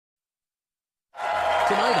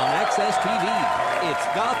tonight on Access TV. It's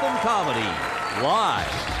Gotham Comedy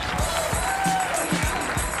Live.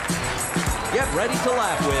 Get ready to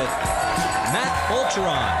laugh with Matt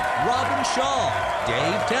Fulcheron, Robin Shaw,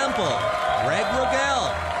 Dave Temple, Greg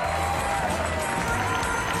Rogel.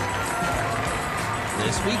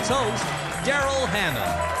 This week's host, Darrell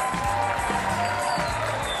Hammond.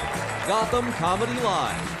 Gotham Comedy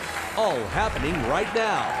Live, all happening right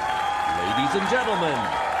now. Ladies and gentlemen,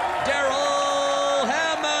 Darrell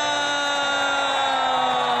Hammond!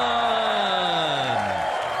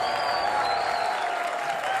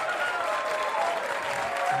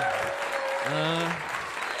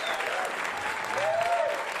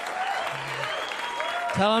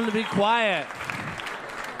 Tell him to be quiet.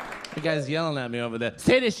 You guys yelling at me over there.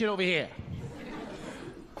 Say this shit over here.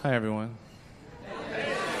 Hi, everyone.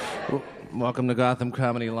 Welcome to Gotham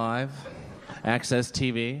Comedy Live, Access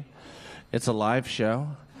TV. It's a live show.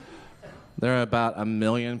 There are about 1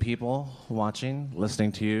 million people watching,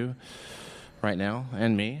 listening to you right now,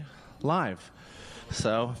 and me, live.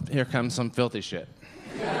 So here comes some filthy shit.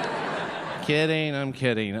 Kidding, I'm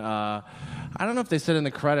kidding. I don't know if they said in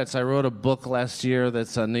the credits, I wrote a book last year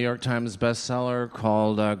that's a New York Times bestseller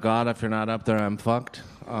called God, If You're Not Up There, I'm Fucked.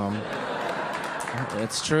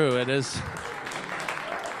 It's true, it is.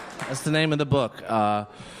 That's the name of the book.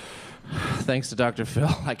 Thanks to Dr. Phil,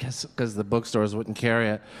 I guess, because the bookstores wouldn't carry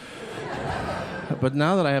it. But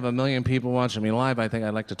now that I have 1 million people watching me live, I think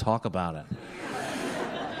I'd like to talk about it.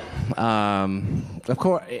 Of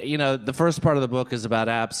course, you know, the first part of the book is about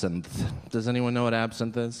absinthe. Does anyone know what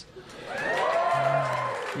absinthe is?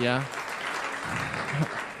 Yeah?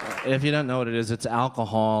 If you don't know what it is, it's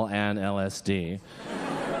alcohol and LSD.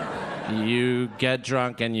 You get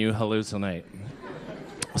drunk and you hallucinate.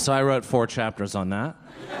 So I wrote 4 chapters on that.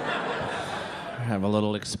 I have a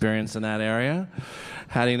little experience in that area.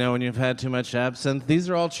 How do you know when you've had too much absinthe? These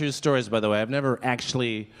are all true stories, by the way. I've never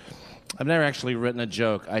actually written a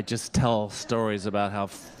joke. I just tell stories about how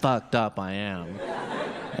fucked up I am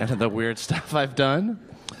and the weird stuff I've done.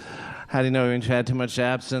 How do you know when you've had too much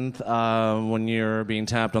absinthe? When you're being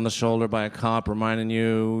tapped on the shoulder by a cop reminding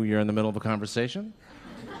you you're in the middle of a conversation.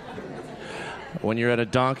 When you're at a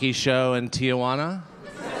donkey show in Tijuana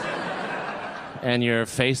and you're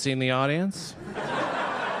facing the audience.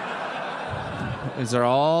 These are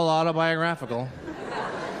all autobiographical.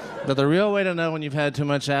 But the real way to know when you've had too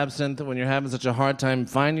much absinthe, when you're having such a hard time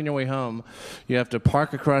finding your way home, you have to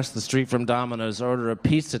park across the street from Domino's, order a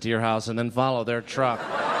pizza to your house, and then follow their truck.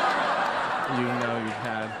 You know you've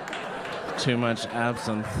had too much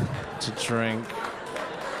absinthe to drink.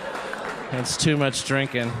 It's too much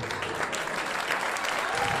drinking.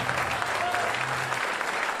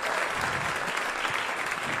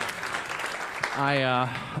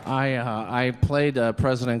 I played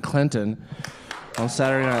President Clinton on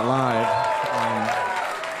Saturday Night Live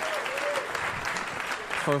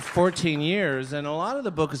for 14 years, and a lot of the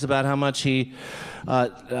book is about how much he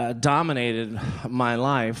dominated my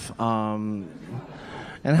life and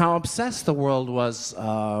how obsessed the world was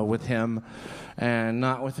with him and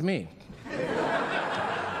not with me.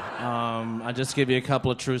 I'll just give you a couple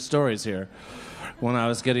of true stories here. When I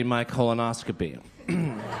was getting my colonoscopy.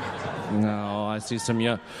 No, I see some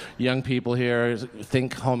young people here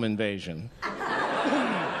think home invasion.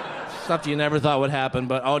 Stuff you never thought would happen,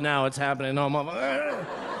 but oh, now it's happening. Oh, mama,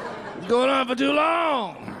 it's going on for too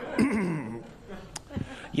long.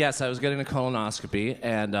 Yes, I was getting a colonoscopy,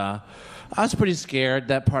 and I was pretty scared.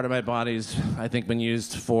 That part of my body's, I think, been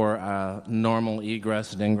used for normal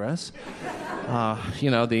egress and ingress.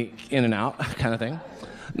 You know, the in and out kind of thing.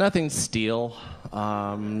 Nothing steel.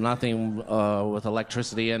 Nothing with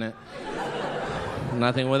electricity in it.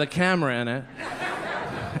 Nothing with a camera in it.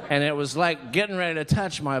 And it was like getting ready to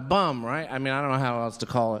touch my bum, right? I mean, I don't know how else to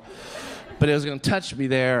call it. But it was going to touch me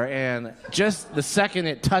there, and just the second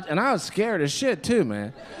it touched, and I was scared as shit too,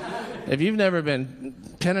 man. If you've never been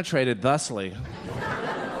penetrated thusly.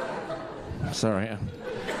 Sorry.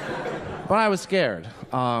 But I was scared.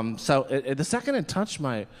 So the second it touched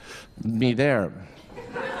me there,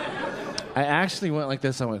 I actually went like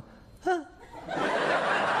this. I went, huh.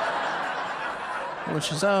 Which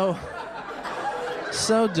is so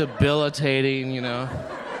debilitating, you know.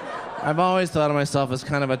 I've always thought of myself as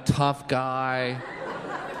kind of a tough guy.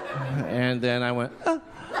 And then I went, huh.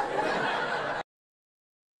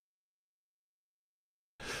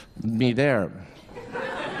 Me there.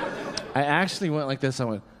 I actually went like this. I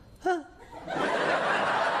went, huh.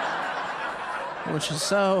 Which is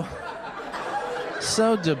so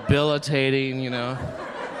debilitating, you know.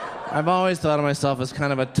 I've always thought of myself as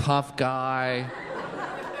kind of a tough guy.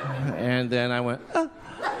 And then I went,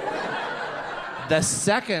 The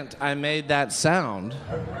second I made that sound,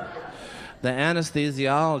 the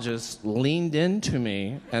anesthesiologist leaned into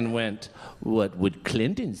me and went, "What would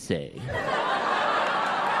Clinton say?"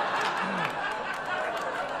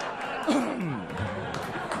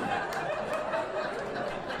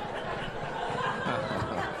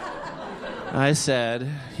 I said,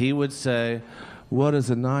 he would say, "What is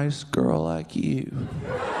a nice girl like you?"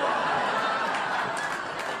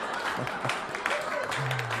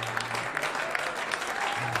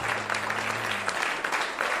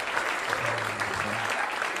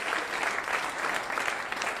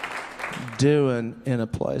 Doing in a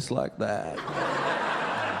place like that.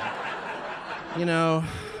 You know,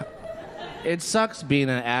 it sucks being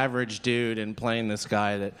an average dude and playing this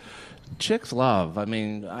guy that chicks love. I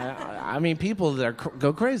mean, people that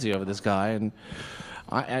go crazy over this guy. And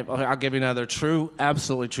I'll give you another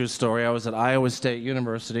absolutely true story. I was at Iowa State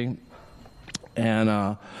University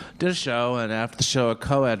and did a show, and after the show, a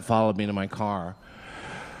co-ed followed me to my car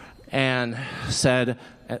and said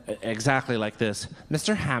exactly like this,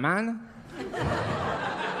 "Mr. Hammond,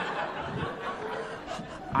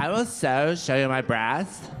 I will so show you my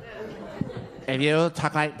breasts if you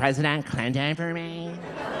talk like President Clinton for me."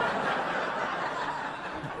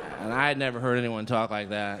 And I had never heard anyone talk like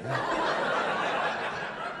that.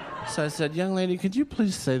 So I said, "Young lady, could you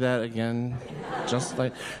please say that again?" Just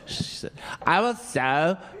like, she said, "I will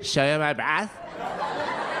so show you my breasts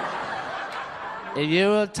if you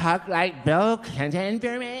will talk like Bill Clinton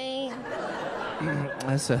for me."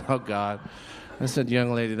 I said, "Oh, God." I said,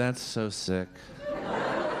 "Young lady, that's so sick.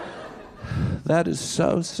 That is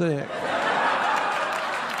so sick."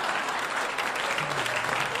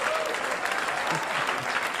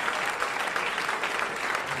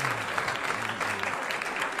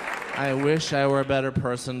 I wish I were a better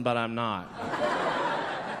person, but I'm not.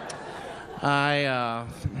 I'm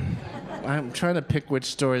trying to pick which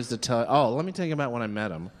stories to tell. Oh, let me tell you about when I met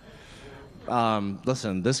him.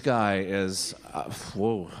 Listen, this guy is,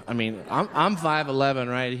 whoa. I mean, I'm 5'11",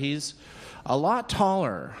 right? He's a lot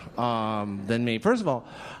taller than me. First of all,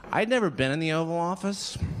 I'd never been in the Oval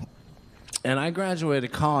Office, and I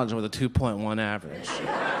graduated college with a 2.1 average.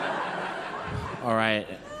 All right,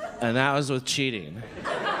 and that was with cheating.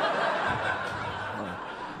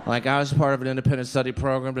 Like, I was part of an independent study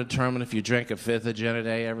program to determine if you drank a fifth of gin a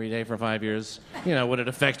day every day for 5 years, you know, would it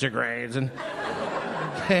affect your grades? And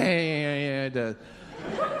yeah, it does.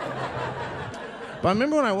 But I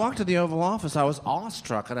remember when I walked to the Oval Office, I was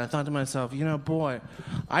awestruck, and I thought to myself, you know, boy,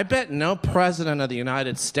 I bet no president of the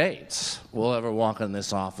United States will ever walk in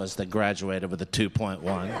this office that graduated with a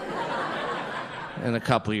 2.1. And a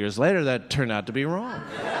couple of years later, that turned out to be wrong.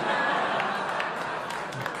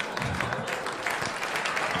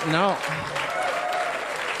 No.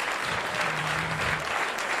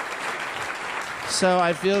 So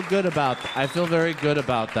I feel very good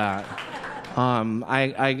about that.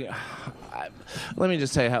 Let me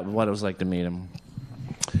just tell you what it was like to meet him.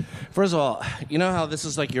 First of all, you know how this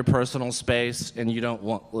is like your personal space and you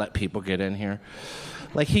don't let people get in here?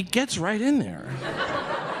 Like, he gets right in there.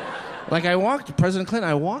 Like, President Clinton,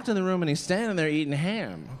 I walked in the room and he's standing there eating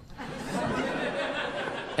ham.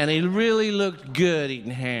 And he really looked good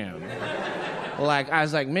eating ham. Like, I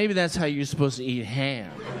was like, maybe that's how you're supposed to eat ham.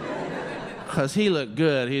 Because he looked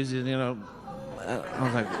good. He's, you know, I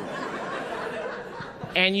was like...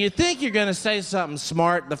 And you think you're going to say something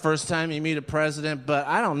smart the first time you meet a president, but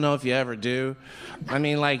I don't know if you ever do. I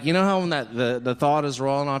mean, like, you know how when the thought is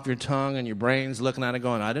rolling off your tongue and your brain's looking at it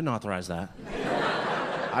going, I didn't authorize that.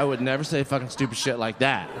 I would never say fucking stupid shit like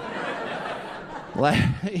that. Like,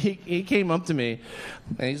 he came up to me,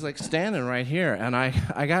 and he's like standing right here, and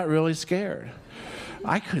I got really scared.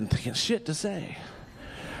 I couldn't think of shit to say.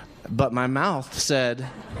 But my mouth said,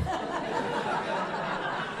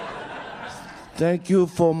 "Thank you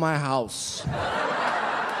for my house."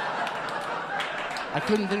 I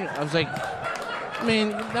couldn't think, I was like, I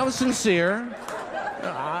mean, that was sincere.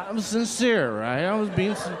 I was sincere, right? I was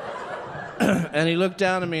being and he looked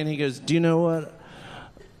down at me and he goes, "Do you know what?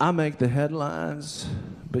 I make the headlines,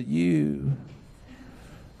 but you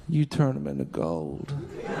turn them into gold."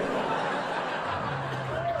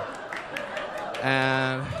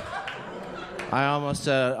 And I almost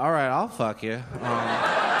said, "All right, I'll fuck you."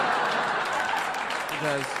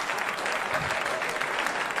 Because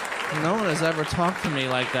no one has ever talked to me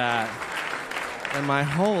like that. In my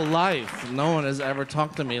whole life, no one has ever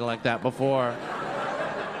talked to me like that before.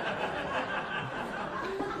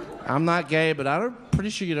 I'm not gay, but I'm pretty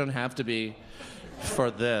sure you don't have to be for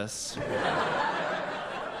this.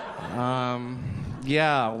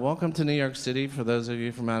 Yeah, welcome to New York City for those of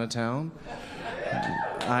you from out of town.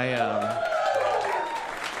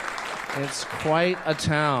 It's quite a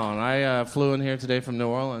town. I flew in here today from New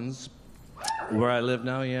Orleans, where I live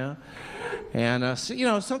now, yeah. And, so, you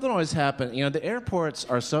know, something always happens. You know, the airports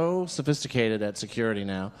are so sophisticated at security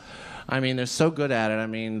now. I mean, they're so good at it. I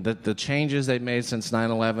mean, the changes they've made since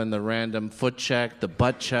 9/11, the random foot check, the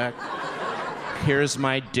butt check. Here's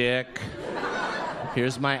my dick.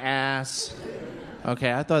 Here's my ass.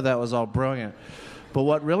 Okay, I thought that was all brilliant. But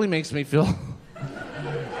what really makes me feel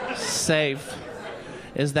safe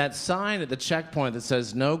is that sign at the checkpoint that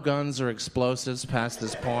says no guns or explosives past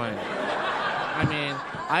this point. I mean,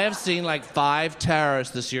 I have seen like 5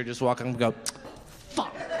 terrorists this year just walk up and go,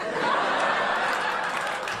 fuck.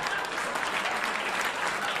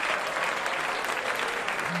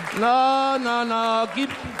 No.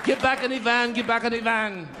 Get back in the van, get back in the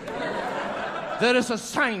van. There is a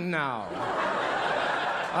sign now.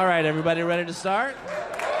 All right, everybody ready to start?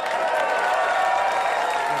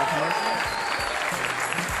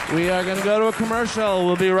 We are going to go to a commercial.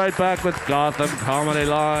 We'll be right back with Gotham Comedy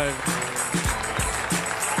Live. Stay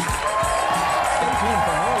tuned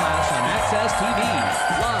for more laughs on Access TV,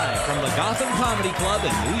 live from the Gotham Comedy Club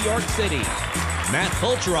in New York City. Matt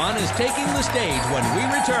Fulcheron is taking the stage when we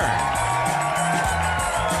return.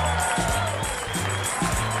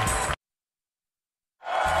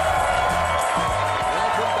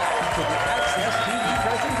 Welcome back to the Access TV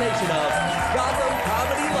presentation of Gotham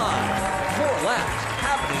Comedy Live. More laughs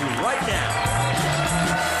happening right now.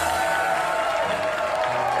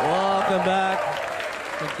 Welcome back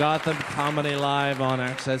to Gotham Comedy Live on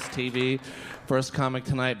Access TV. First comic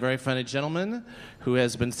tonight, very funny gentleman who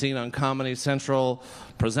has been seen on Comedy Central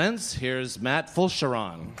presents. Here's Matt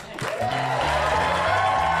Fulcheron.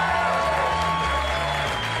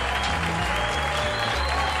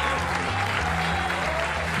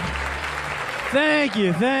 Thank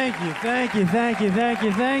you. Right,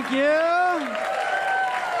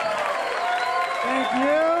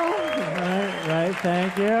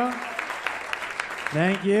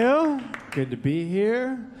 thank you. Good to be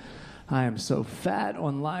here. I am so fat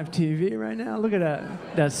on live TV right now. Look at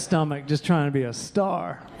that stomach just trying to be a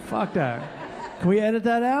star. Fuck that. Can we edit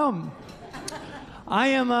that out?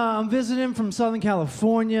 I'm visiting from Southern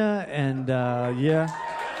California, and yeah.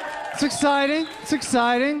 It's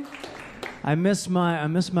exciting. I miss my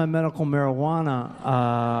medical marijuana.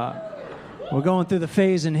 We're going through the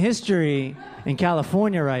phase in history in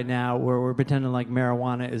California right now where we're pretending like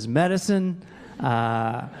marijuana is medicine.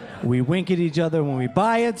 We wink at each other when we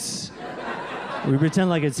buy it. We pretend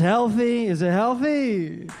like it's healthy. Is it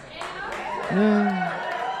healthy?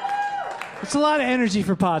 It's a lot of energy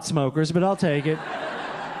for pot smokers, but I'll take it.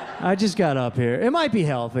 I just got up here. It might be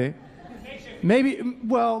healthy. Maybe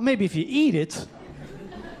if you eat it.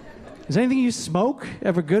 Is anything you smoke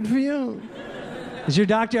ever good for you? Is your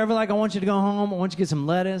doctor ever like, I want you to go home, I want you to get some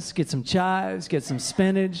lettuce, get some chives, get some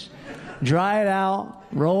spinach, dry it out,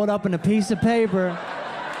 roll it up in a piece of paper,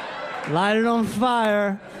 light it on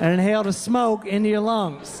fire, and inhale the smoke into your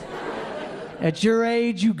lungs. At your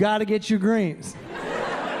age, you gotta get your greens.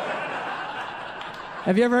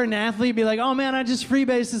 Have you ever heard an athlete be like, oh man, I just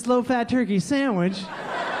freebased this low-fat turkey sandwich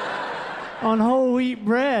on whole wheat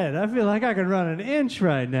bread. I feel like I could run an inch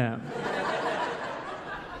right now.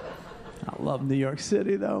 I love New York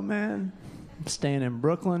City though, man. I'm staying in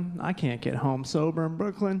Brooklyn. I can't get home sober in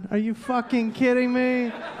Brooklyn. Are you fucking kidding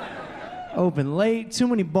me? Open late, too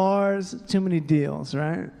many bars, too many deals,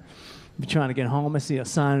 right? Be trying to get home, I see a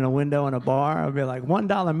sign in a window in a bar. I'll be like,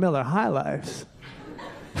 $1 Miller High Lifes.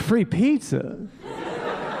 Free pizza.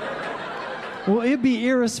 Well, it'd be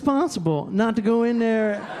irresponsible not to go in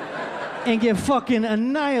there and get fucking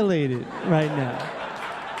annihilated right now.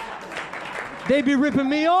 They'd be ripping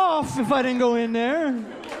me off if I didn't go in there.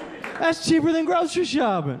 That's cheaper than grocery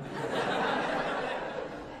shopping.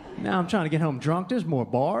 Now I'm trying to get home drunk. There's more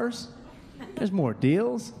bars. There's more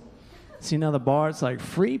deals. See another bar, it's like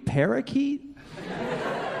free parakeet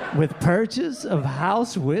with purchase of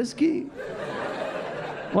house whiskey.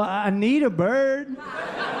 Well, I need a bird.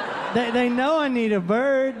 They know I need a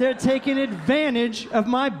bird. They're taking advantage of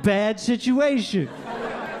my bad situation.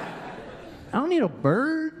 I don't need a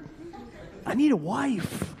bird. I need a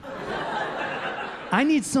wife. I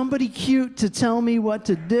need somebody cute to tell me what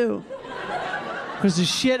to do. Because the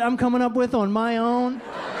shit I'm coming up with on my own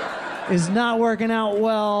is not working out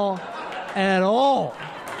well at all.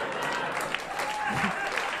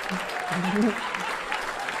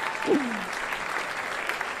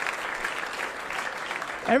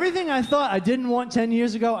 Everything I thought I didn't want 10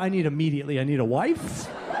 years ago, I need immediately. I need a wife,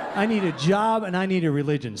 I need a job, and I need a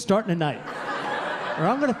religion, starting tonight. Or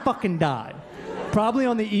I'm gonna fucking die. Probably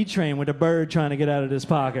on the E train with a bird trying to get out of this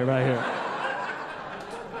pocket right here.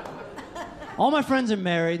 All my friends are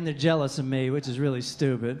married and they're jealous of me, which is really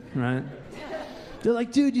stupid, right? They're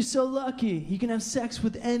like, dude, you're so lucky. You can have sex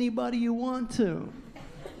with anybody you want to.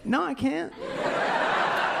 No, I can't.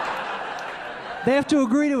 They have to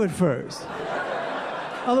agree to it first.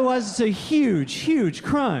 Otherwise, it's a huge, huge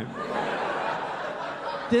crime.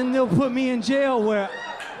 Then they'll put me in jail where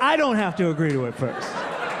I don't have to agree to it first.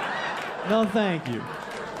 No, thank you.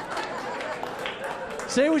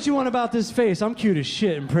 Say what you want about this face. I'm cute as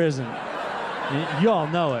shit in prison. Y'all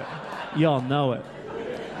know it. Y'all know it.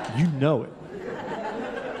 You know it.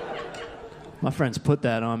 My friends put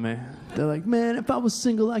that on me. They're like, man, if I was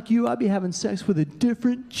single like you, I'd be having sex with a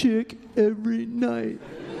different chick every night.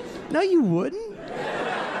 No, you wouldn't.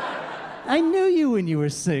 I knew you when you were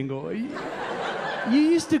single. You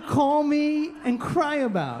used to call me and cry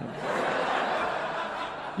about it.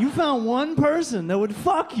 You found one person that would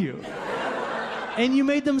fuck you, and you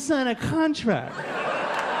made them sign a contract.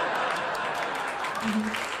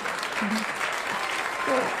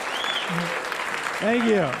 Thank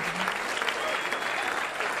you.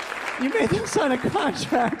 You made them sign a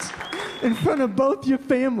contract in front of both your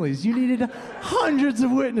families. You needed hundreds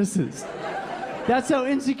of witnesses. That's how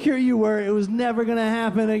insecure you were. It was never gonna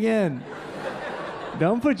happen again.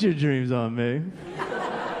 Don't put your dreams on me.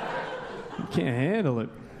 You can't handle it.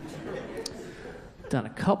 Done a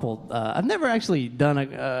couple. I've never actually done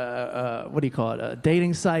a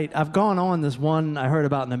dating site. I've gone on this one I heard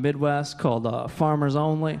about in the Midwest called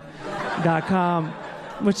FarmersOnly.com,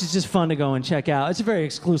 which is just fun to go and check out. It's a very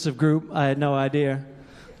exclusive group. I had no idea.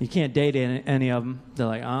 You can't date any of them. They're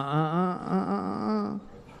like,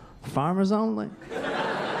 Farmers only.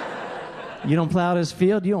 You don't plow this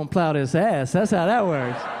field, you don't plow this ass. That's how that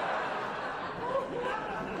works.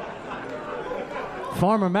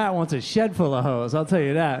 Farmer Matt wants a shed full of hoes, I'll tell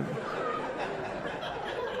you that.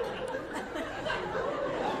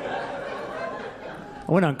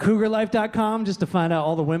 I went on CougarLife.com just to find out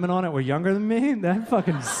all the women on it were younger than me. That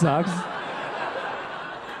fucking sucks.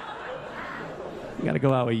 You gotta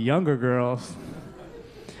go out with younger girls.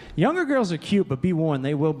 Younger girls are cute, but be warned,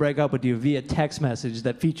 they will break up with you via text message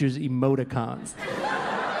that features emoticons.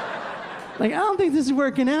 Like, I don't think this is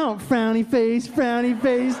working out. Frowny face,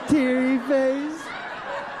 teary face.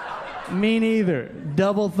 Me neither.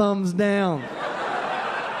 Double thumbs down.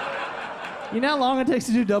 You know how long it takes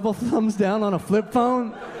to do double thumbs down on a flip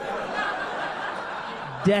phone?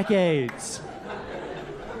 Decades.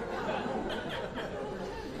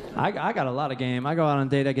 I got a lot of game. I go out on a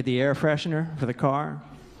date, I get the air freshener for the car.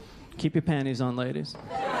 Keep your panties on, ladies.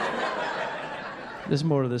 There's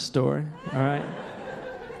more to this story, all right?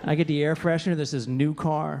 I get the air freshener that says new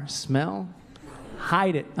car smell.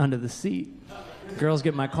 Hide it under the seat. Girls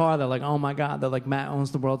get my car, they're like, oh my God. They're like, Matt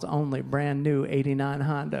owns the world's only brand new 89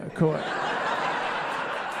 Honda Accord.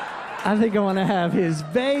 I think I want to have his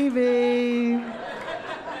baby.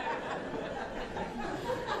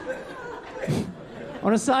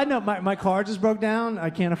 On a side note, my car just broke down. I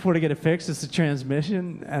can't afford to get it fixed. It's the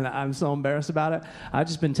transmission, and I'm so embarrassed about it. I've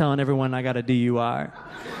just been telling everyone I got a DUI.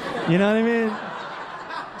 You know what I mean?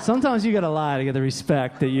 Sometimes you gotta lie to get the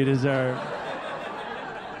respect that you deserve.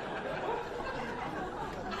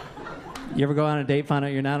 You ever go on a date, find out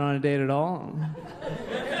you're not on a date at all?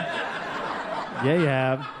 Yeah, you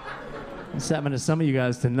have. It's happening to some of you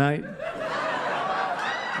guys tonight.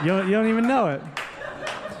 You don't even know it.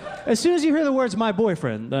 As soon as you hear the words, my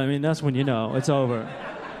boyfriend, I mean, that's when you know it's over.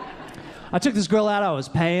 I took this girl out I was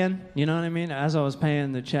paying, you know what I mean? As I was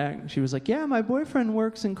paying the check, she was like, yeah, my boyfriend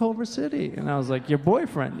works in Culver City. And I was like, your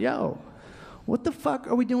boyfriend? Yo, what the fuck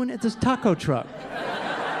are we doing at this taco truck?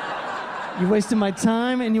 You wasted my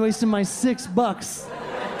time and you wasted my $6.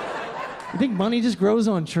 You think money just grows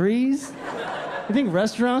on trees? You think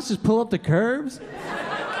restaurants just pull up the curbs?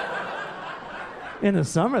 In the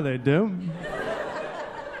summer they do.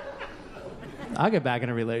 I'll get back in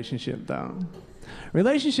a relationship, though.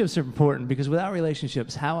 Relationships are important because without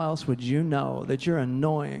relationships, how else would you know that you're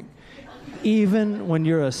annoying even when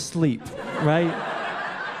you're asleep, right?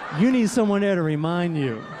 You need someone there to remind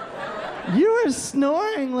you. You were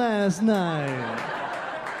snoring last night.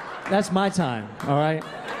 That's my time, all right?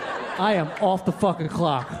 I am off the fucking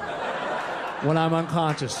clock when I'm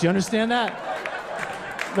unconscious. Do you understand that?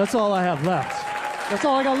 That's all I have left. That's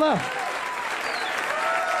all I got left.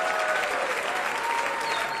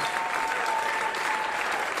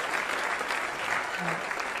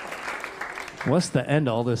 What's the end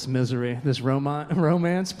of all this misery? This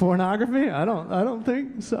romance pornography? I don't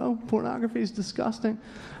think so. Pornography is disgusting.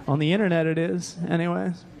 On the internet it is,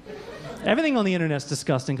 anyways. Everything on the internet's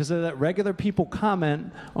disgusting because that regular people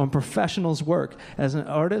comment on professionals' work. As an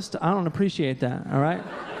artist, I don't appreciate that, all right?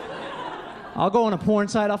 I'll go on a porn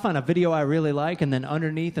site, I'll find a video I really like, and then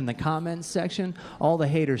underneath in the comments section, all the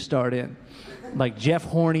haters start in. Like Jeff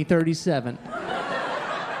Horny 37.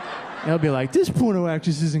 They'll be like, this porno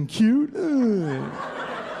actress isn't cute. Ugh.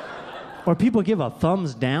 Or people give a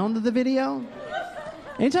thumbs down to the video.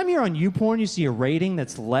 Anytime you're on YouPorn, you see a rating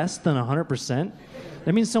that's less than 100%.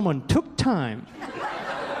 That means someone took time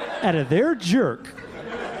out of their jerk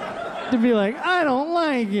to be like, I don't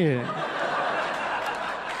like it.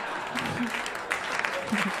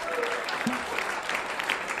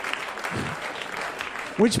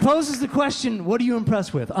 Which poses the question, what are you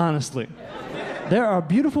impressed with, honestly? There are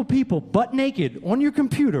beautiful people butt naked on your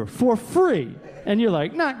computer for free. And you're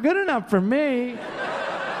like, not good enough for me.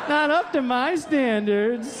 Not up to my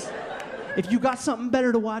standards. If you got something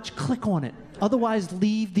better to watch, click on it. Otherwise,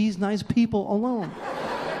 leave these nice people alone.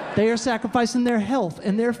 They are sacrificing their health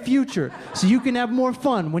and their future so you can have more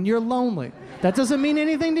fun when you're lonely. That doesn't mean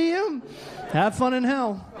anything to you? Have fun in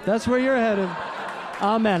hell. That's where you're headed.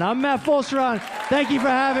 Amen. I'm Matt Fulcheron. Thank you for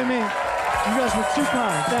having me. You guys were too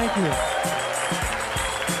kind. Thank you.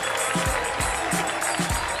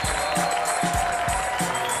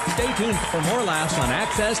 Stay tuned for more laughs on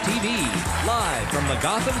Access TV, live from the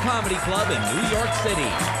Gotham Comedy Club in New York City.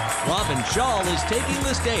 Robin Shaw is taking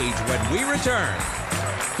the stage when we return.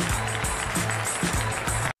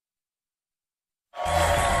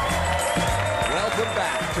 Welcome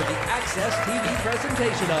back to the Access TV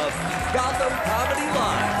presentation of Gotham Comedy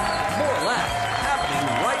Live. More laughs happening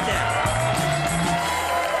right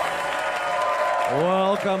now.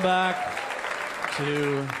 Welcome back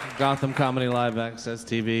to Gotham Comedy Live, Access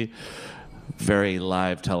TV. Very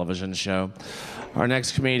live television show. Our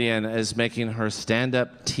next comedian is making her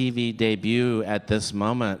stand-up TV debut at this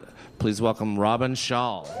moment. Please welcome Robin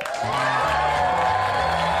Shaw.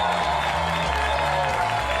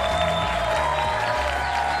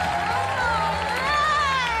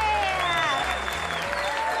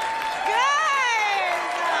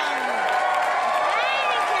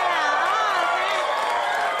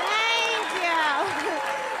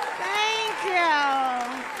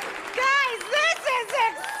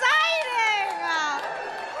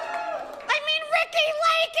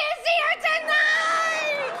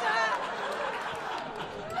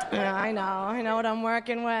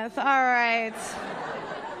 Working with. All right.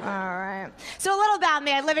 So a little about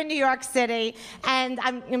me. I live in New York City, and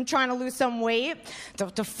I'm trying to lose some weight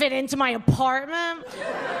to fit into my apartment.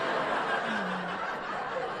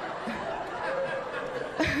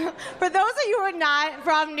 For those of you who are not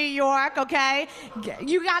from New York, okay,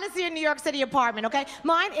 you gotta see a New York City apartment, okay?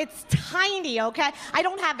 Mine, it's tiny, okay? I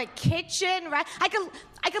don't have a kitchen, right? I could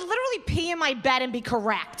literally pee in my bed and be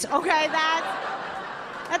correct, okay?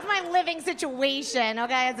 That's my living situation,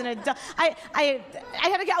 okay, as an adult. I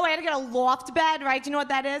had to get a loft bed, right? Do you know what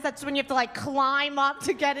that is? That's when you have to, like, climb up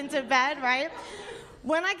to get into bed, right?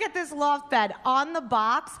 When I get this loft bed, on the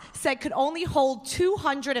box said could only hold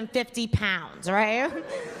 250 pounds, right?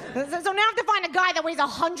 So now I have to find a guy that weighs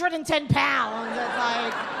 110 pounds. It's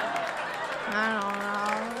like, I don't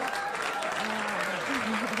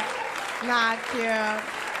know. Not cute.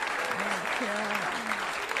 Not cute.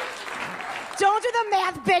 Don't do the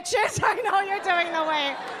math, bitches. I know you're doing the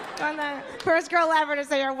weight. I'm the first girl ever to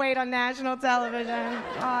say her weight on national television.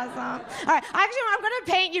 Awesome. All right, actually, I'm going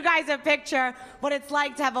to paint you guys a picture what it's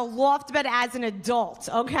like to have a loft bed as an adult,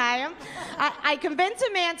 okay? I convince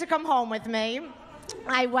a man to come home with me.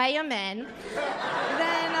 I weigh him in.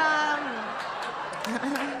 Then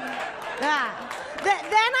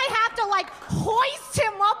I have to, like, hoist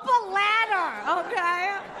him up a ladder,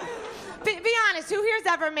 okay? Be honest, who here's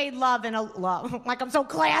ever made love in a love? Like, I'm so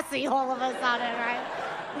classy all of a sudden, right?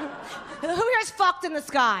 Who here's fucked in the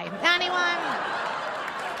sky? Anyone?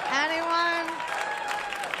 Anyone?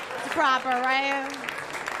 It's proper, right?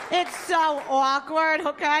 It's so awkward,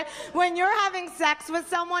 okay? When you're having sex with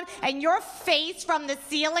someone and your face from the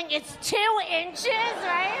ceiling is 2 inches,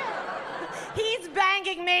 right? He's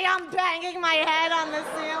banging me, I'm banging my head on the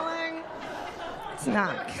ceiling. It's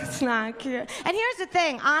not cute. And here's the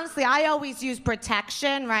thing, honestly, I always use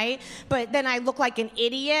protection, right? But then I look like an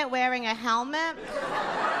idiot wearing a helmet.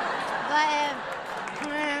 But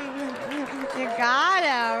you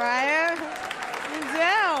gotta, right? You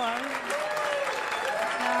do.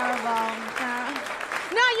 Terrible.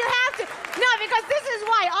 No, you have to. No, because this is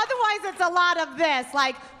why. Otherwise, it's a lot of this,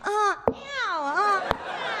 like, ew,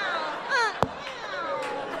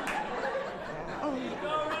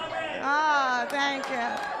 Oh, thank you.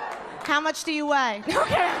 How much do you weigh? Okay,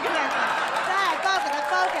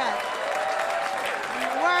 focus.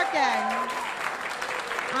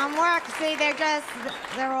 I'm from work. See,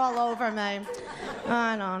 they're all over me.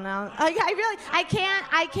 I don't know. I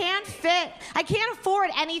can't afford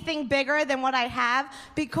anything bigger than what I have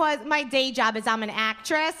because my day job is I'm an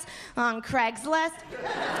actress on Craigslist.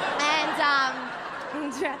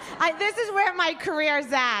 And this is where my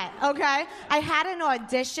career's at, okay? I had an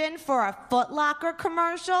audition for a Foot Locker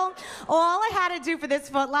commercial. All I had to do for this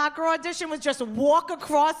Foot Locker audition was just walk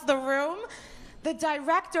across the room. The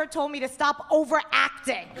director told me to stop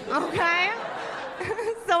overacting, okay?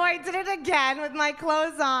 So I did it again with my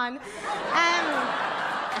clothes on. And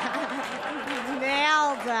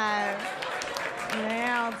nailed it.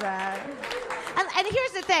 And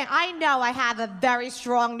here's the thing, I know I have a very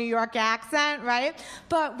strong New York accent, right?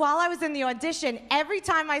 But while I was in the audition, every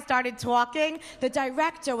time I started talking, the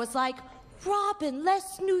director was like, Robin,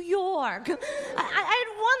 less New York. I had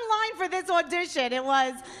one line for this audition. It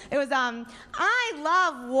was, I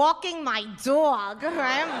love walking my dog,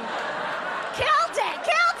 right? Killed it,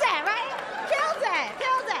 right? Killed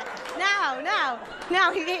it.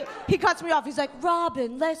 Now he cuts me off. He's like,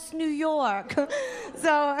 Robin, less New York.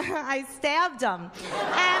 So I stabbed him.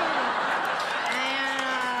 And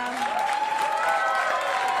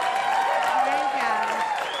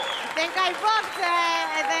I think I booked it.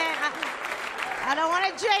 I don't want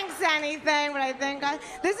to jinx anything, but I think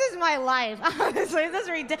this is my life. Honestly, this is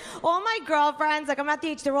ridiculous. All my girlfriends, like I'm at the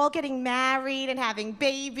age, they're all getting married and having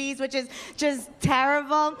babies, which is just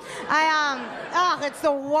terrible. It's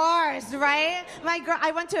the worst, right?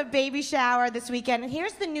 I went to a baby shower this weekend, and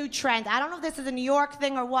here's the new trend. I don't know if this is a New York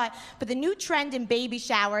thing or what, but the new trend in baby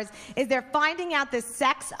showers is they're finding out the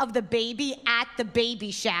sex of the baby at the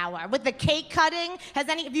baby shower with the cake cutting. Have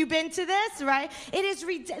you been to this? Right?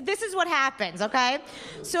 This is what happens. Okay.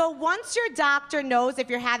 So once your doctor knows if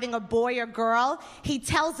you're having a boy or girl, he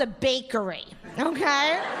tells a bakery,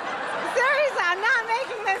 okay? Seriously, I'm not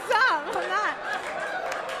making this up. I'm not.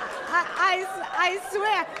 I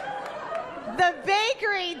swear. The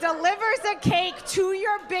bakery delivers a cake to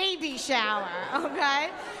your baby shower, okay?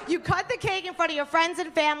 You cut the cake in front of your friends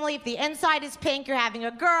and family. If the inside is pink, you're having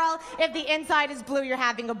a girl. If the inside is blue, you're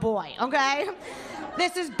having a boy, okay?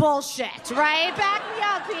 This is bullshit, right? Back me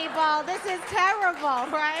up, people. This is terrible,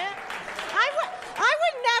 right? I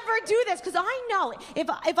would never do this because I know if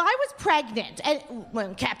I was pregnant and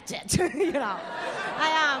kept it, you know,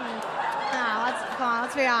 no,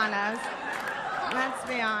 let's be honest. Let's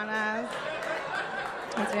be honest.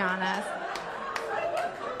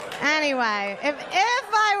 Anyway, if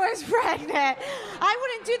I was pregnant, I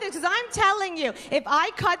wouldn't do this because I'm telling you, if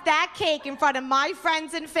I cut that cake in front of my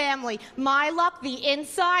friends and family, my luck, the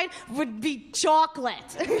inside would be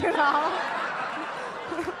chocolate, you know?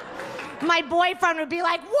 My boyfriend would be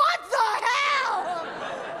like, what the hell?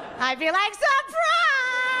 I'd be like, surprise!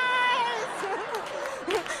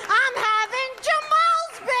 I'm having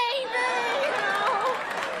Jamal's baby, you know?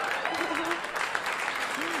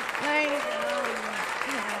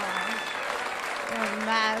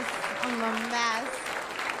 I'm a mess.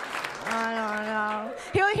 I don't know.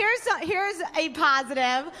 Here's a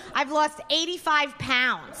positive. I've lost 85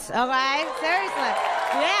 pounds, okay? Seriously.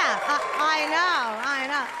 Yeah, I know.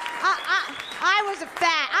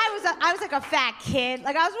 I was like a fat kid.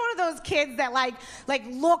 Like I was one of those kids that like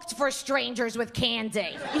looked for strangers with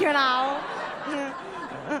candy, you know? No,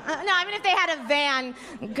 I mean if they had a van,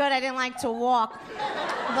 good, I didn't like to walk.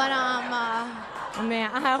 But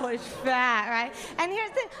man, I was fat, right? And here's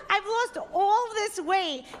the thing, I've lost all this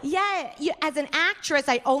weight, yet as an actress,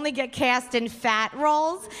 I only get cast in fat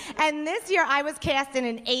roles. And this year, I was cast in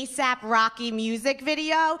an A$AP Rocky music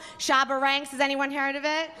video. Shabba Ranks, has anyone heard of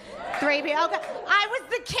it? 3 people, okay. I was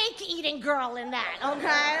the cake-eating girl in that,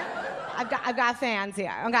 okay? I've got fans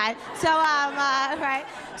here, okay? So, right?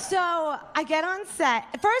 So, I get on set.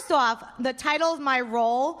 First off, the title of my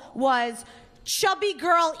role was Chubby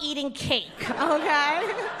Girl Eating Cake,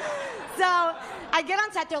 okay? So I get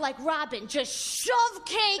on set, they're like, Robin, just shove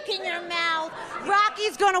cake in your mouth.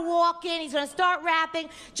 Rocky's gonna walk in, he's gonna start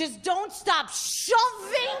rapping. Just don't stop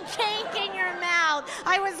shoving cake in your mouth.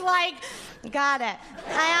 I was like, got it.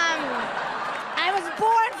 I was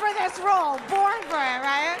born for this role, born for it,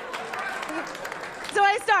 right? So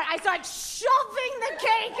I start shoving the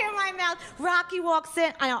cake in my mouth. Rocky walks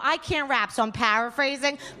in. I know, I can't rap, so I'm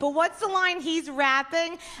paraphrasing. But what's the line he's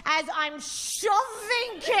rapping as I'm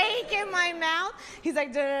shoving cake in my mouth? He's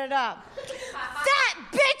like, da-da-da. That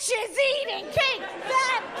bitch is eating cake.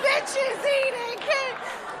 That bitch is eating cake.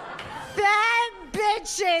 That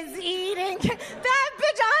bitch is eating cake. That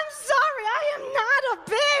bitch, I'm sorry, I am not a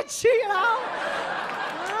bitch, you know?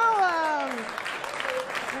 Oh,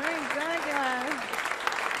 very good.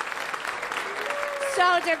 So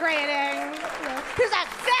degrading. Here's that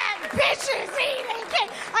fat bitches eating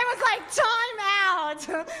cake. I was like, time out.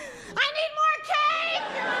 I need more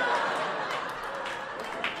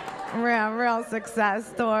cake. Real success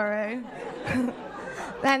story.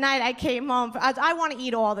 That night I came home. I want to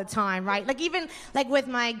eat all the time, right? Like even like with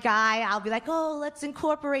my guy, I'll be like, oh, let's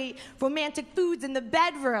incorporate romantic foods in the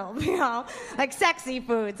bedroom, you know, like sexy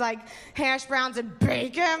foods, like hash browns and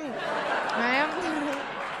bacon, right?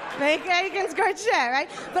 Bacon's good shit, right?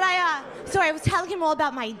 But so I was telling him all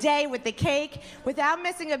about my day with the cake. Without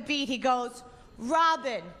missing a beat, he goes,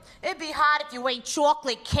 Robin, it'd be hot if you ate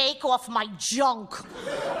chocolate cake off my junk.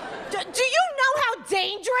 Do you know how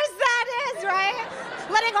dangerous that is, right?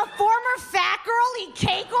 Letting a former fat girl eat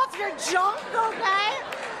cake off your junk, okay?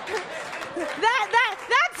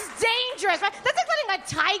 That's dangerous, right? That's like letting a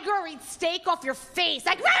tiger eat steak off your face.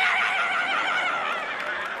 Like,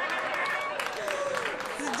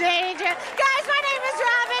 it's dangerous. Guys, my name is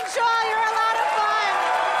Robin Shaw. You're a lot of fun.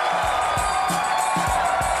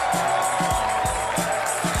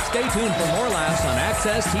 Stay tuned for more laughs on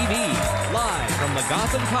Access TV, live from the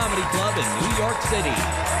Gotham Comedy Club in New York City.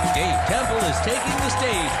 Dave Temple is taking the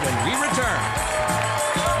stage when we return.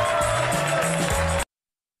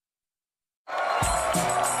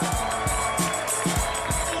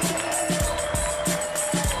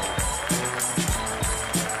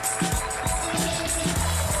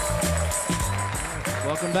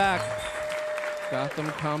 Welcome back. Gotham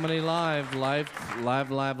Comedy Live,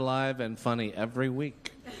 and funny every week.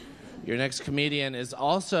 Your next comedian is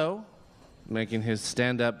also making his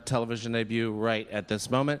stand-up television debut right at this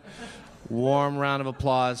moment. Warm round of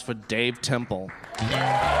applause for Dave Temple.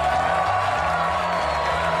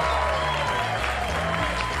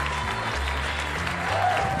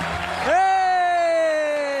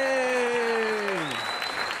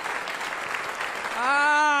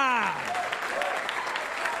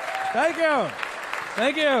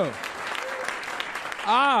 Thank you.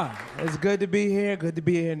 It's good to be here. Good to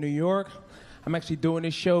be here in New York. I'm actually doing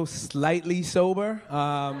this show slightly sober.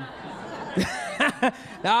 Now,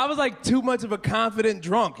 I was like too much of a confident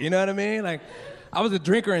drunk, you know what I mean? Like, I was a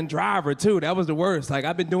drinker and driver, too. That was the worst. Like,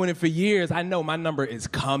 I've been doing it for years. I know my number is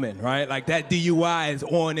coming, right? Like, that DUI is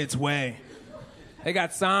on its way. They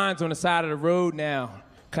got signs on the side of the road now.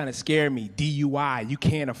 Kind of scare me. DUI, you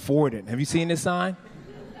can't afford it. Have you seen this sign?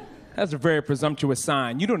 That's a very presumptuous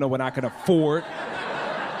sign. You don't know what I can afford.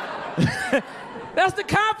 That's the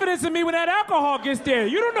confidence in me when that alcohol gets there.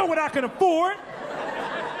 You don't know what I can afford.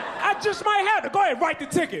 I just might have to. Go ahead, write the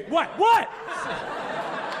ticket. What?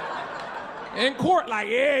 In court, like,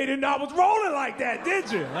 yeah, you didn't know I was rolling like that,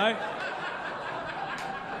 did you? Like,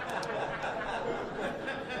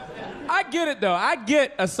 I get it, though. I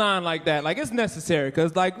get a sign like that. Like, it's necessary,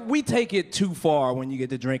 because, like, we take it too far when you get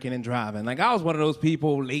to drinking and driving. Like, I was one of those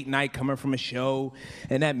people, late night, coming from a show,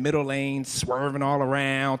 in that middle lane, swerving all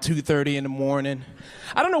around, 2:30 in the morning.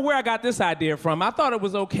 I don't know where I got this idea from. I thought it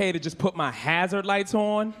was okay to just put my hazard lights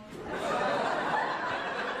on.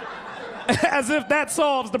 As if that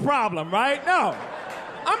solves the problem, right? No.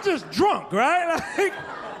 I'm just drunk, right?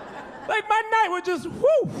 Like my night was just,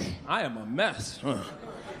 whoo, I am a mess.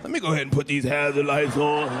 Let me go ahead and put these hazard lights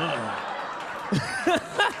on.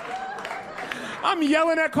 I'm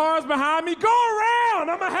yelling at cars behind me, go around,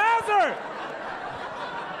 I'm a hazard.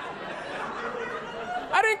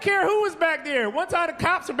 I didn't care who was back there. One time the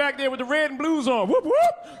cops were back there with the red and blues on. Whoop,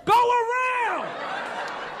 whoop, go around.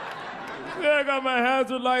 Yeah, I got my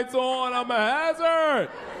hazard lights on, I'm a hazard.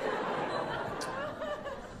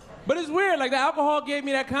 But it's weird, like the alcohol gave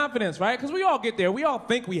me that confidence, right? Because we all get there, we all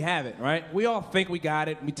think we have it, right? We all think we got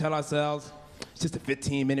it, we tell ourselves, it's just a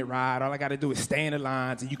 15-minute ride, all I gotta do is stay in the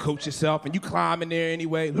lines, and you coach yourself, and you climb in there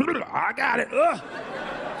anyway. I got it,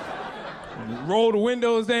 roll the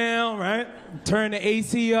windows down, right? Turn the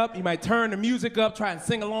AC up, you might turn the music up, try and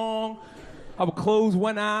sing along. I would close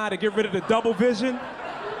one eye to get rid of the double vision.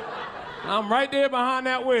 I'm right there behind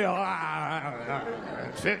that wheel.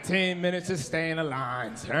 15 minutes to stay in the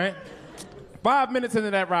lines, right? 5 minutes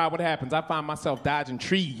into that ride, what happens? I find myself dodging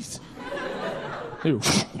trees.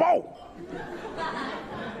 Whoa!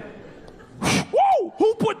 Whoa!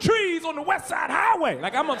 Who put trees on the West Side Highway?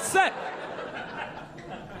 Like, I'm upset.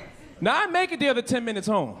 Now, I make it the other 10 minutes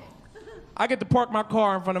home. I get to park my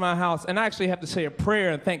car in front of my house, and I actually have to say a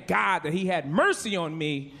prayer and thank God that he had mercy on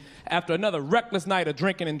me after another reckless night of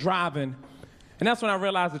drinking and driving. And that's when I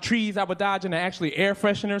realized the trees I was dodging are actually air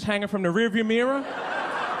fresheners hanging from the rearview mirror.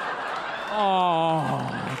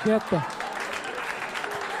 Oh, get the...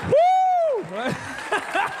 Woo!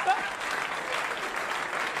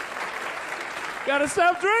 Gotta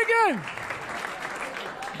stop drinking.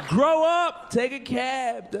 Grow up, take a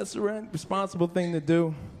cab. That's the responsible thing to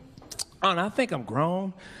do. I don't know, I think I'm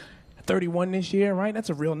grown. 31 this year, right? That's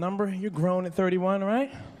a real number. You're grown at 31,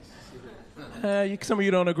 right? Some of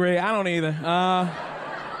you don't agree. I don't either.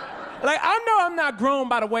 Like, I know I'm not grown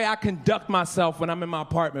by the way I conduct myself when I'm in my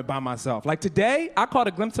apartment by myself. Like today, I caught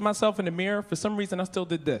a glimpse of myself in the mirror. For some reason, I still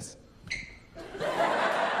did this.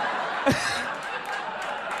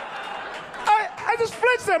 I just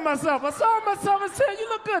flinched at myself. I saw myself and said, you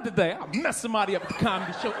look good today. I'll mess somebody up at the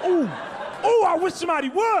comedy show. Ooh, I wish somebody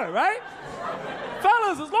would, right?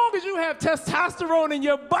 Fellas, as long as you have testosterone in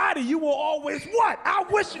your body, you will always what? I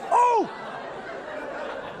wish you,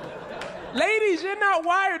 Ladies, you're not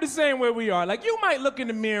wired the same way we are. Like, you might look in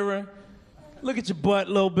the mirror, look at your butt a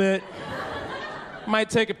little bit, might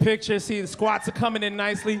take a picture, see the squats are coming in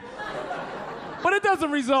nicely. But it doesn't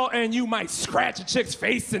result in you might scratch a chick's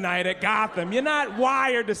face tonight at Gotham. You're not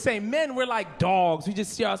wired the same. Men, we're like dogs. We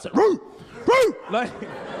just see ourselves, like,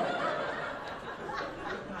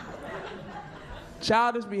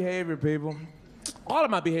 childish behavior, people. All of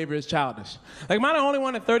my behavior is childish. Like, am I the only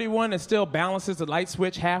one at 31 that still balances the light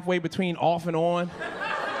switch halfway between off and on?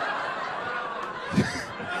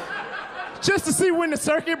 Just to see when the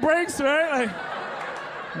circuit breaks, right? Like,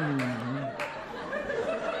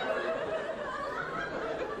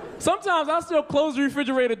 Sometimes I still close the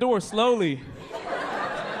refrigerator door slowly.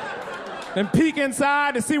 And peek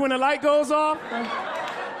inside to see when the light goes off.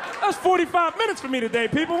 That's 45 minutes for me today,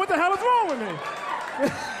 people. What the hell is wrong with me?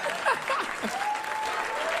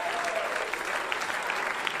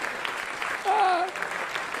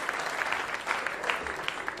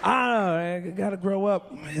 I gotta grow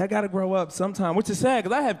up. I gotta grow up sometime, which is sad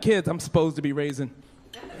because I have kids I'm supposed to be raising.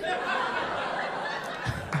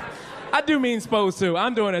 I do mean supposed to.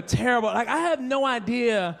 I'm doing a terrible, I have no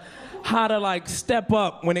idea how to step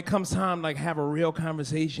up when it comes time to have a real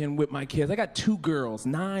conversation with my kids. I got 2 girls,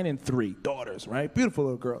 9 and 3, daughters, right? Beautiful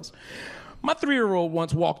little girls. My 3-year-old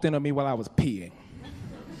once walked in on me while I was peeing.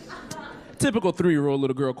 Typical 3-year-old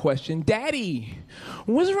little girl question, Daddy,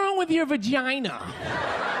 what's wrong with your vagina?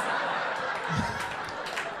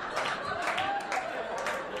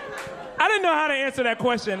 I didn't know how to answer that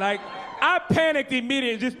question. I panicked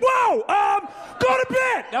immediately, just, whoa, go to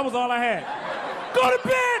bed. That was all I had. Go to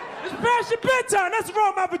bed, it's past your bedtime. That's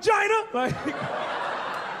wrong with my vagina.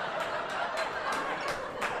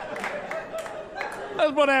 I was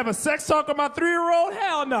supposed to have a sex talk with my 3-year-old?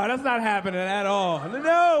 Hell no, that's not happening at all.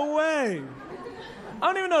 No way. I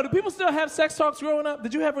don't even know, do people still have sex talks growing up?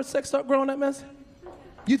 Did you have a sex talk growing up, Mess?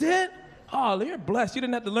 You did? Oh, you're blessed. You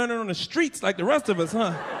didn't have to learn it on the streets like the rest of us,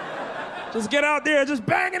 huh? Just get out there, just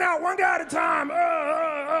banging out one guy at a time.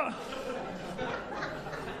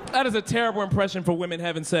 That is a terrible impression for women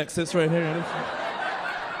having sex. This right here.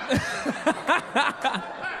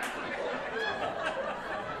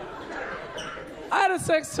 I had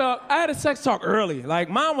a sex talk early.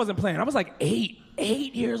 Mom wasn't playing. I was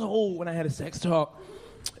 8 years old when I had a sex talk.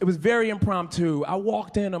 It was very impromptu. I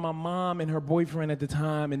walked in on my mom and her boyfriend at the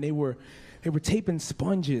time, and they were taping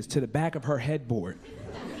sponges to the back of her headboard.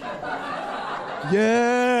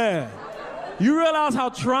 Yeah. You realize how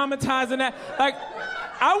traumatizing that?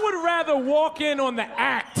 I would rather walk in on the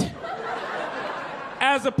act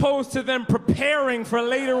as opposed to them preparing for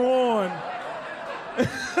later on.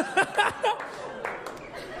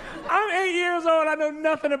 I'm 8 years old, I know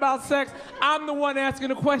nothing about sex. I'm the one asking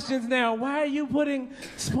the questions now. Why are you putting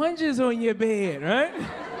sponges on your bed, right?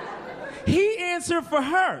 He answered for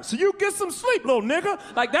her. So you get some sleep, little nigga.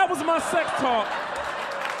 That was my sex talk.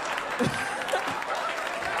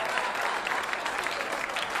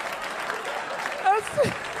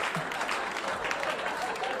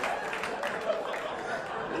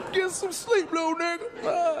 Get some sleep, little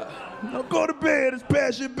nigga. Now go to bed, it's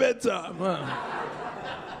past your bedtime.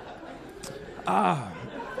 I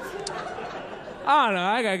don't know,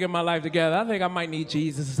 I gotta get my life together. I think I might need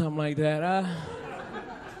Jesus or something like that. I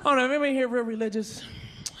don't know, anybody here real religious?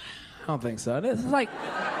 I don't think so. It's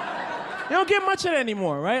you don't get much of that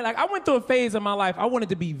anymore, right? I went through a phase in my life, I wanted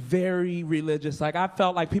to be very religious. I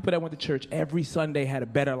felt like people that went to church every Sunday had a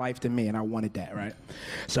better life than me, and I wanted that, right?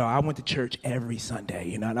 So I went to church every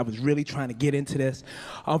Sunday, and I was really trying to get into this.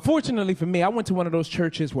 Unfortunately for me, I went to one of those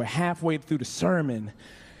churches where halfway through the sermon,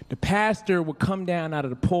 the pastor would come down out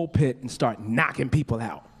of the pulpit and start knocking people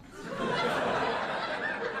out.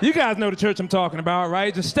 You guys know the church I'm talking about,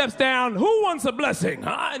 right? Just steps down, who wants a blessing?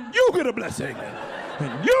 And you get a blessing.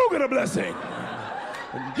 And you get a blessing.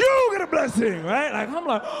 And you get a blessing, right? I'm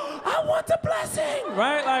like, I want the blessing,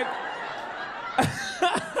 right?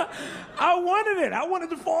 I wanted it. I wanted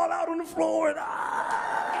to fall out on the floor and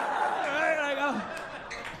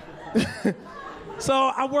So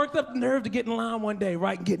I worked up the nerve to get in line one day,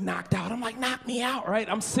 right, and get knocked out. I'm like, knock me out, right?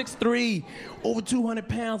 I'm 6'3", over 200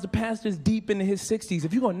 pounds. The pastor's deep into his 60s.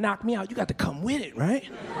 If you're gonna knock me out, you got to come with it, right?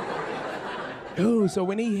 Ooh, so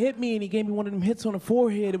when he hit me and he gave me one of them hits on the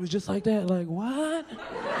forehead, it was just like that, like, what?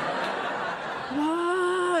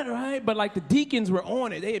 What, right? But like the deacons were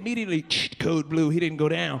on it. They immediately, code blue, he didn't go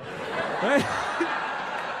down, right?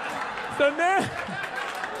 So now,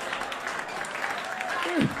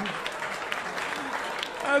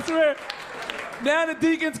 I swear, now the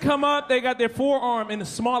deacons come up, they got their forearm in the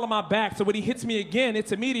small of my back, so when he hits me again,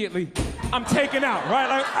 it's immediately, I'm taken out, right?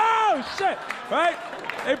 Like, oh, shit, right?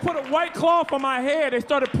 They put a white cloth on my head, they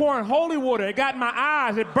started pouring holy water, it got in my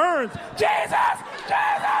eyes, it burns. Jesus!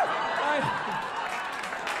 Jesus! Like,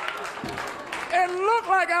 it looked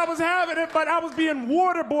like I was having it, but I was being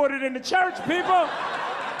waterboarded in the church, people.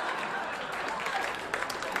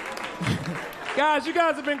 Guys, you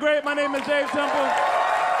guys have been great. My name is Dave Temple.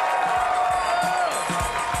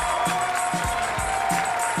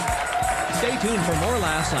 Stay tuned for more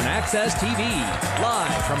laughs on Access TV,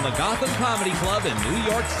 live from the Gotham Comedy Club in New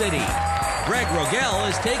York City. Greg Rogel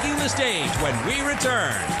is taking the stage when we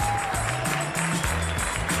return.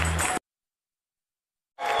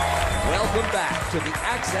 Welcome back to the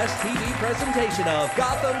Access TV presentation of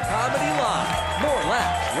Gotham Comedy Live. More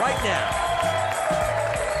laughs right now.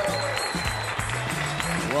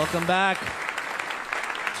 Welcome back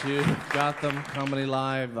to Gotham Comedy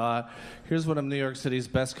Live. Here's one of New York City's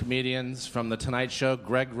best comedians from The Tonight Show,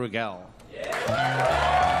 Greg Rogel.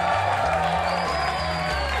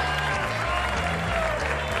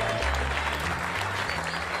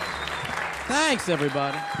 Thanks,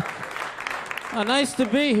 everybody. Oh, nice to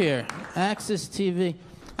be here. Access TV.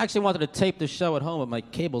 I actually wanted to tape the show at home, but my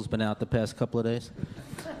cable's been out the past couple of days.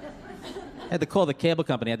 I had to call the cable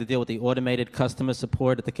company. I had to deal with the automated customer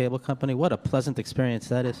support at the cable company. What a pleasant experience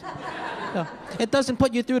that is. No, it doesn't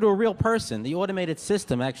put you through to a real person. The automated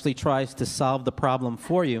system actually tries to solve the problem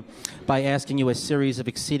for you by asking you a series of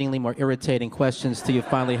exceedingly more irritating questions till you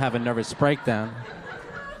finally have a nervous breakdown.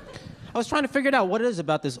 I was trying to figure it out what it is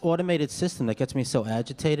about this automated system that gets me so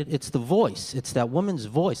agitated. It's the voice. It's that woman's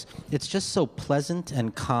voice. It's just so pleasant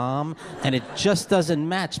and calm, and it just doesn't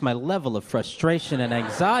match my level of frustration and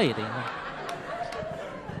anxiety.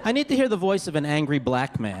 I need to hear the voice of an angry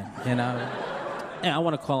black man, you know? Yeah, I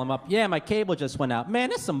want to call him up. Yeah, my cable just went out. Man,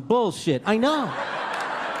 that's some bullshit. I know.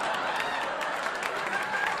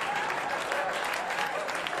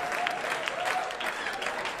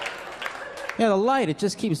 Yeah, the light, it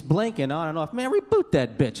just keeps blinking on and off. Man, reboot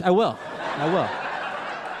that bitch. I will. I will.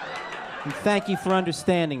 And thank you for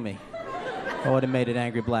understanding me, automated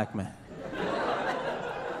angry black man.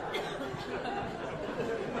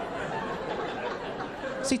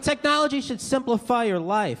 See, technology should simplify your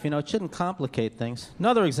life. You know, it shouldn't complicate things.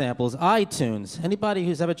 Another example is iTunes. Anybody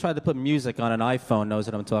who's ever tried to put music on an iPhone knows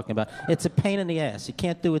what I'm talking about. It's a pain in the ass. You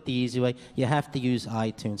can't do it the easy way. You have to use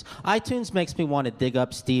iTunes. iTunes makes me want to dig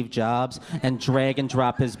up Steve Jobs and drag and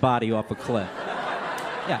drop his body off a cliff.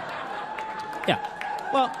 Yeah. Yeah.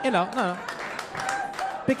 Well, you know, no.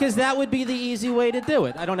 Because that would be the easy way to do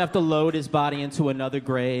it. I don't have to load his body into another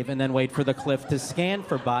grave and then wait for the cliff to scan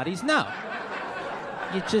for bodies. No.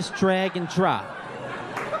 You just drag and drop.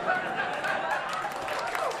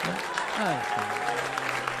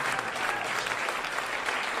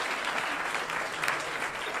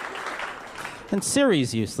 And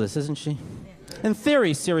Siri's useless, isn't she? In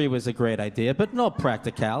theory, Siri was a great idea, but no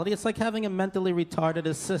practicality. It's like having a mentally retarded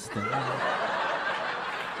assistant.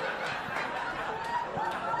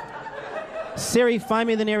 Siri, find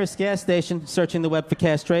me the nearest gas station. Searching the web for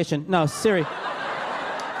castration. No, Siri.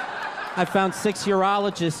 I found 6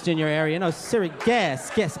 urologists in your area. No, Siri,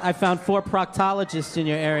 gas. I found 4 proctologists in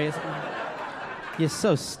your area. You're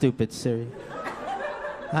so stupid, Siri.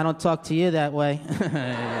 I don't talk to you that way.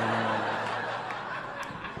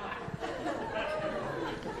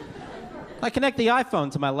 I connect the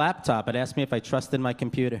iPhone to my laptop. It asks me if I trusted my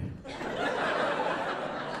computer.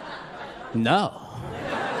 No.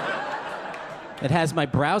 It has my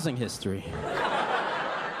browsing history.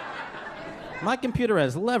 My computer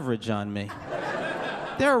has leverage on me.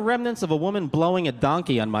 There are remnants of a woman blowing a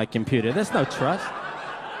donkey on my computer. There's no trust.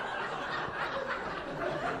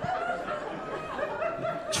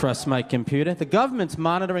 Trust my computer? The government's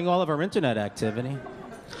monitoring all of our internet activity.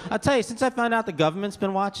 I'll tell you, since I found out the government's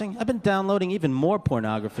been watching, I've been downloading even more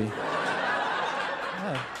pornography.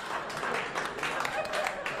 Yeah.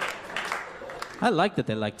 I like that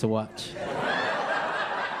they like to watch.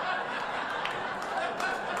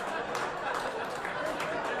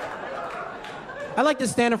 I like to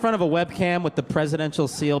stand in front of a webcam with the presidential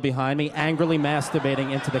seal behind me, angrily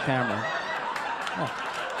masturbating into the camera. Oh.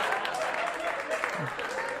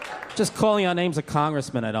 Just calling out names of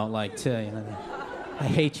congressmen I don't like, too. You know? I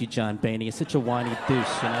hate you, John Boehner. You're such a whiny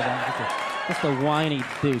douche, you know? Just a whiny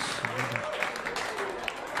douche.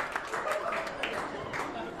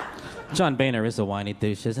 John Boehner is a whiny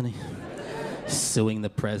douche, isn't he? Suing the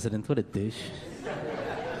president. What a douche.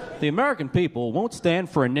 The American people won't stand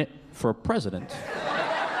for a president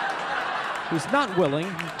who's not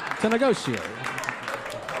willing to negotiate.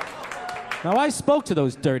 Now, I spoke to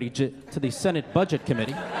those to the Senate Budget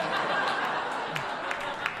Committee.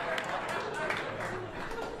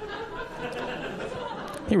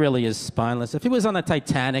 He really is spineless. If he was on the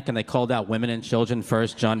Titanic and they called out women and children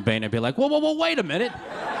first, John Boehner would be like, whoa, wait a minute.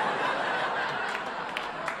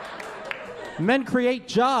 Men create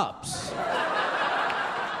jobs.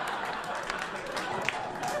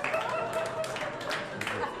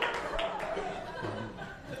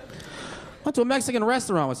 Went to a Mexican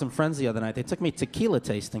restaurant with some friends the other night. They took me tequila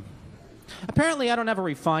tasting. Apparently, I don't have a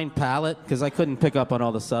refined palate because I couldn't pick up on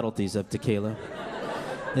all the subtleties of tequila.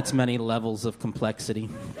 Its many levels of complexity.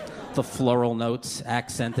 The floral notes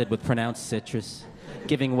accented with pronounced citrus,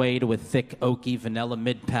 giving way to a thick, oaky vanilla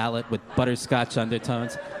mid-palate with butterscotch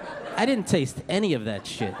undertones. I didn't taste any of that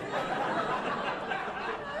shit. I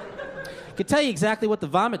could tell you exactly what the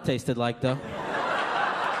vomit tasted like, though.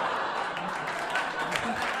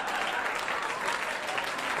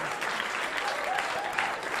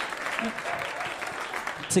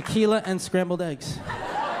 Tequila and scrambled eggs.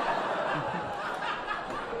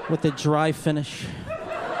 With a dry finish.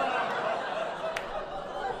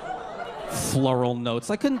 Floral notes.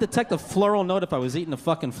 I couldn't detect a floral note if I was eating a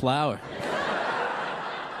fucking flower.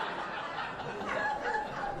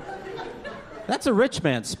 That's a rich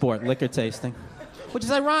man's sport, liquor tasting. Which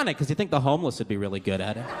is ironic, because you think the homeless would be really good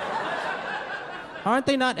at it. Aren't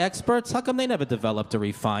they not experts? How come they never developed a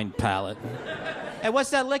refined palate? Hey,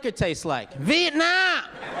 what's that liquor taste like? Vietnam!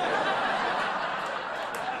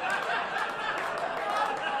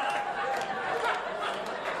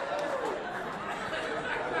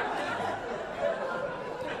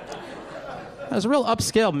 It was a real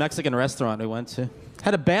upscale Mexican restaurant we went to.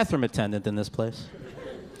 Had a bathroom attendant in this place.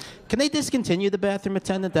 Can they discontinue the bathroom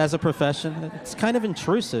attendant as a profession? It's kind of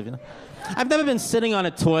intrusive, you know? I've never been sitting on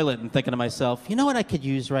a toilet and thinking to myself, you know what I could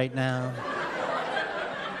use right now?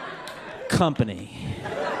 Company.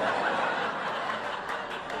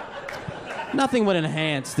 Nothing would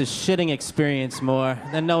enhance the shitting experience more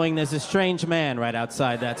than knowing there's a strange man right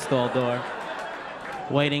outside that stall door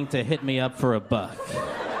waiting to hit me up for $1.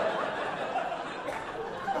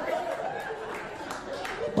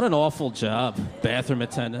 What an awful job, bathroom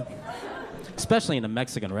attendant. Especially in a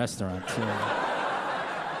Mexican restaurant, too.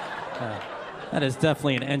 That is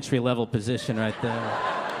definitely an entry-level position right there.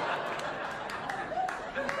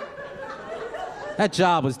 That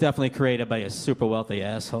job was definitely created by a super wealthy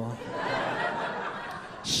asshole.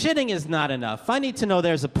 Shitting is not enough. I need to know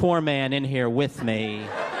there's a poor man in here with me,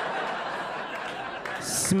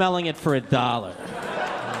 smelling it for $1.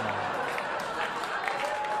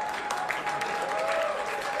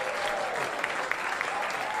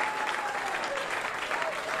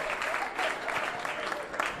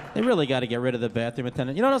 They really got to get rid of the bathroom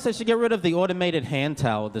attendant. You know what else? They should get rid of the automated hand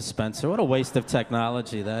towel dispenser. What a waste of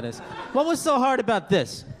technology that is. What was so hard about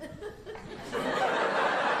this?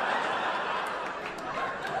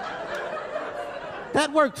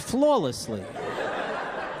 That worked flawlessly.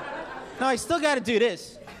 No, I still got to do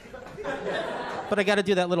this. But I got to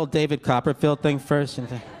do that little David Copperfield thing first.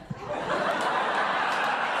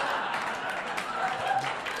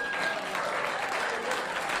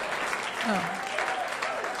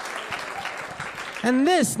 And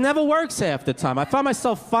this never works half the time. I find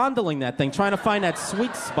myself fondling that thing, trying to find that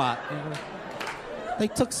sweet spot. They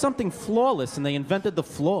took something flawless and they invented the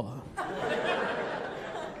flaw.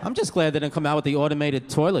 I'm just glad they didn't come out with the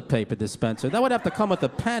automated toilet paper dispenser. That would have to come with a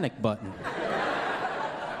panic button.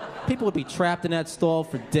 People would be trapped in that stall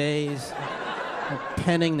for days,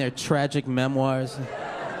 penning their tragic memoirs.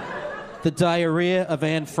 The Diarrhea of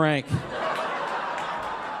Anne Frank.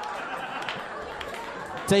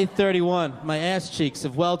 Day 31, my ass cheeks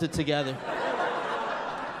have welded together.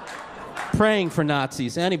 Praying for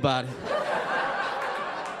Nazis, anybody.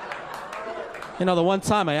 You know, the one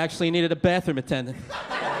time I actually needed a bathroom attendant.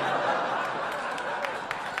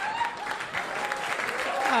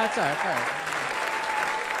 It's all right, it's all right.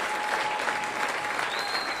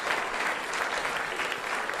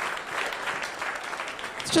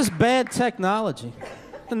 It's just bad technology.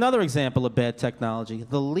 Another example of bad technology,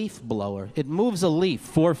 the leaf blower. It moves a leaf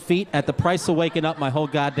 4 feet at the price of waking up my whole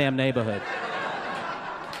goddamn neighborhood.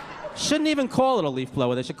 Shouldn't even call it a leaf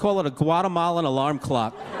blower. They should call it a Guatemalan alarm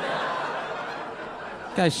clock.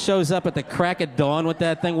 Guy shows up at the crack of dawn with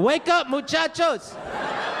that thing. Wake up, muchachos!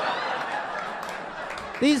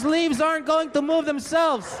 These leaves aren't going to move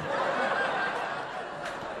themselves.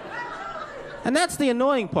 And that's the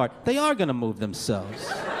annoying part. They are going to move themselves.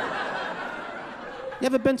 You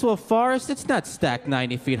ever been to a forest? It's not stacked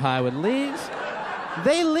 90 feet high with leaves.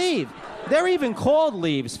 They leave. They're even called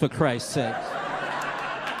leaves, for Christ's sake.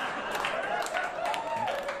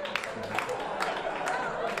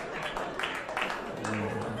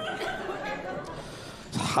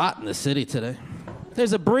 It's hot in the city today.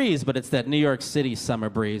 There's a breeze, but it's that New York City summer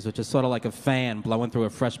breeze, which is sort of like a fan blowing through a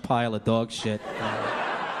fresh pile of dog shit.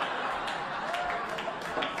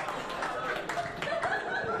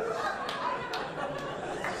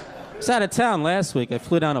 I was out of town last week. I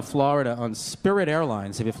flew down to Florida on Spirit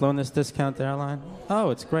Airlines. Have you flown this discount airline? Oh,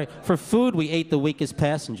 it's great. For food, we ate the weakest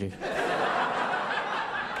passenger.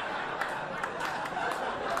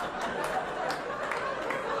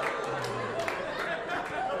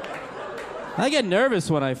 I get nervous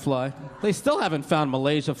when I fly. They still haven't found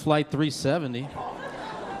Malaysia Flight 370.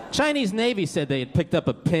 Chinese Navy said they had picked up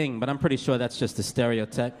a ping, but I'm pretty sure that's just a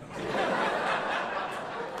stereotype.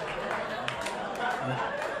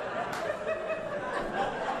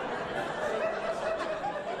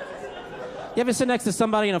 You ever sit next to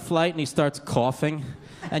somebody in a flight and he starts coughing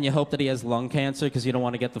and you hope that he has lung cancer because you don't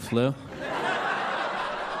want to get the flu?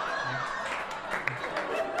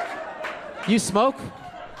 You smoke?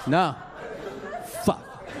 No. Fuck.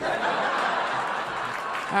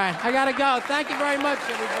 All right, I gotta go. Thank you very much,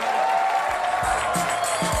 everybody.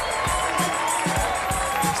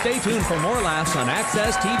 Stay tuned for more laughs on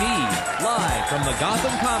Access TV, live from the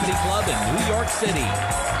Gotham Comedy Club in New York City.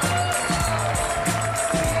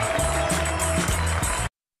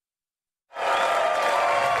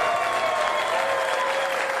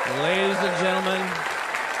 Ladies and gentlemen,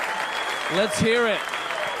 let's hear it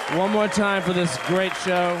one more time for this great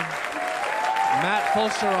show. Matt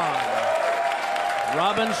Fulcheron,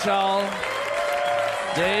 Robin Schall,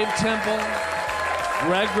 Dave Temple,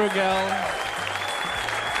 Greg Rugel,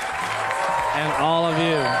 and all of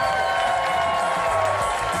you.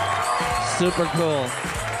 Super cool.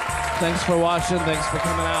 Thanks for watching. Thanks for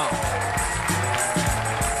coming out.